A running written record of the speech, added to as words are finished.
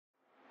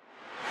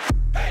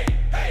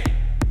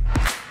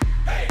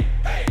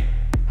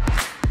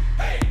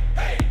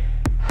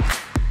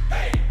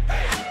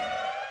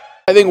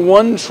I think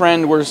one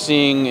trend we're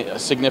seeing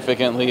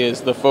significantly is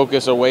the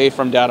focus away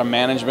from data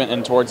management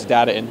and towards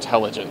data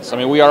intelligence. I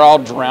mean, we are all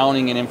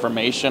drowning in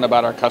information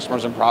about our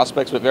customers and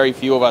prospects, but very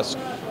few of us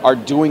are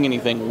doing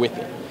anything with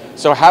it.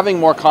 So having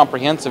more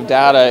comprehensive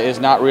data is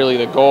not really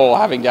the goal.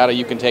 Having data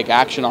you can take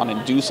action on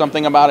and do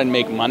something about and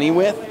make money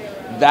with,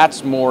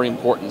 that's more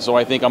important. So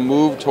I think a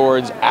move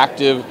towards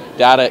active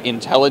data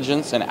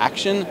intelligence and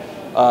action,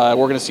 we're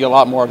going to see a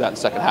lot more of that in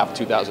the second half of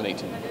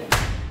 2018.